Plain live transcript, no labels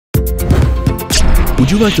Would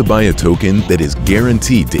you like to buy a token that is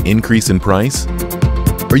guaranteed to increase in price?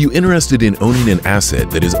 Are you interested in owning an asset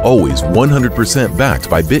that is always 100% backed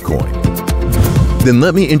by Bitcoin? Then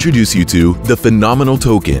let me introduce you to the Phenomenal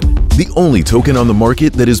Token, the only token on the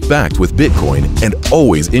market that is backed with Bitcoin and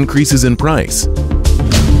always increases in price.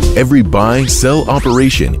 Every buy-sell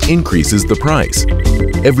operation increases the price.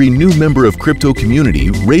 Every new member of crypto community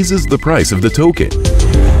raises the price of the token.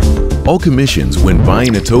 All commissions when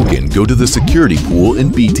buying a token go to the security pool in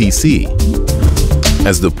BTC.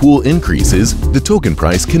 As the pool increases, the token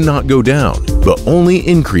price cannot go down, but only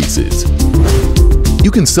increases. You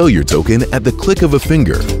can sell your token at the click of a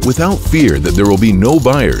finger without fear that there will be no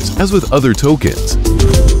buyers as with other tokens.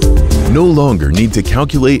 No longer need to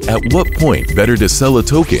calculate at what point better to sell a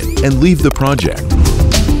token and leave the project.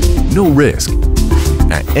 No risk.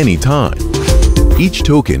 At any time. Each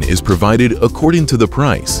token is provided according to the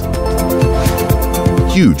price.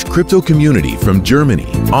 Huge crypto community from Germany,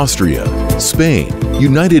 Austria, Spain,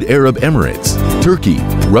 United Arab Emirates, Turkey,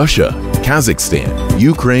 Russia, Kazakhstan,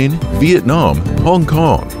 Ukraine, Vietnam, Hong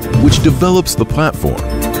Kong, which develops the platform.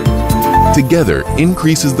 Together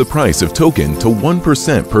increases the price of token to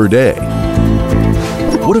 1% per day.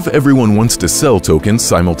 What if everyone wants to sell tokens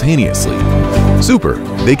simultaneously? Super,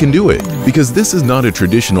 they can do it because this is not a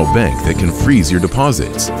traditional bank that can freeze your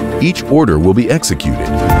deposits. Each order will be executed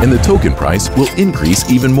and the token price will increase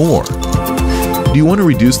even more. Do you want to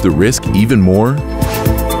reduce the risk even more?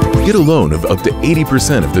 Get a loan of up to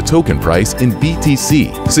 80% of the token price in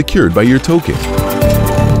BTC secured by your token.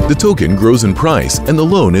 The token grows in price and the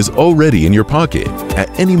loan is already in your pocket.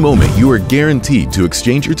 At any moment, you are guaranteed to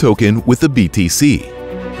exchange your token with a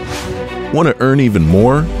BTC. Want to earn even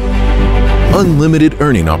more? Unlimited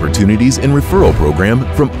earning opportunities and referral program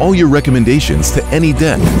from all your recommendations to any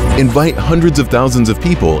deck. Invite hundreds of thousands of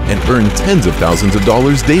people and earn tens of thousands of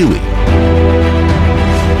dollars daily.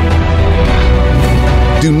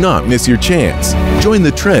 Do not miss your chance. Join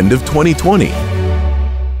the trend of 2020.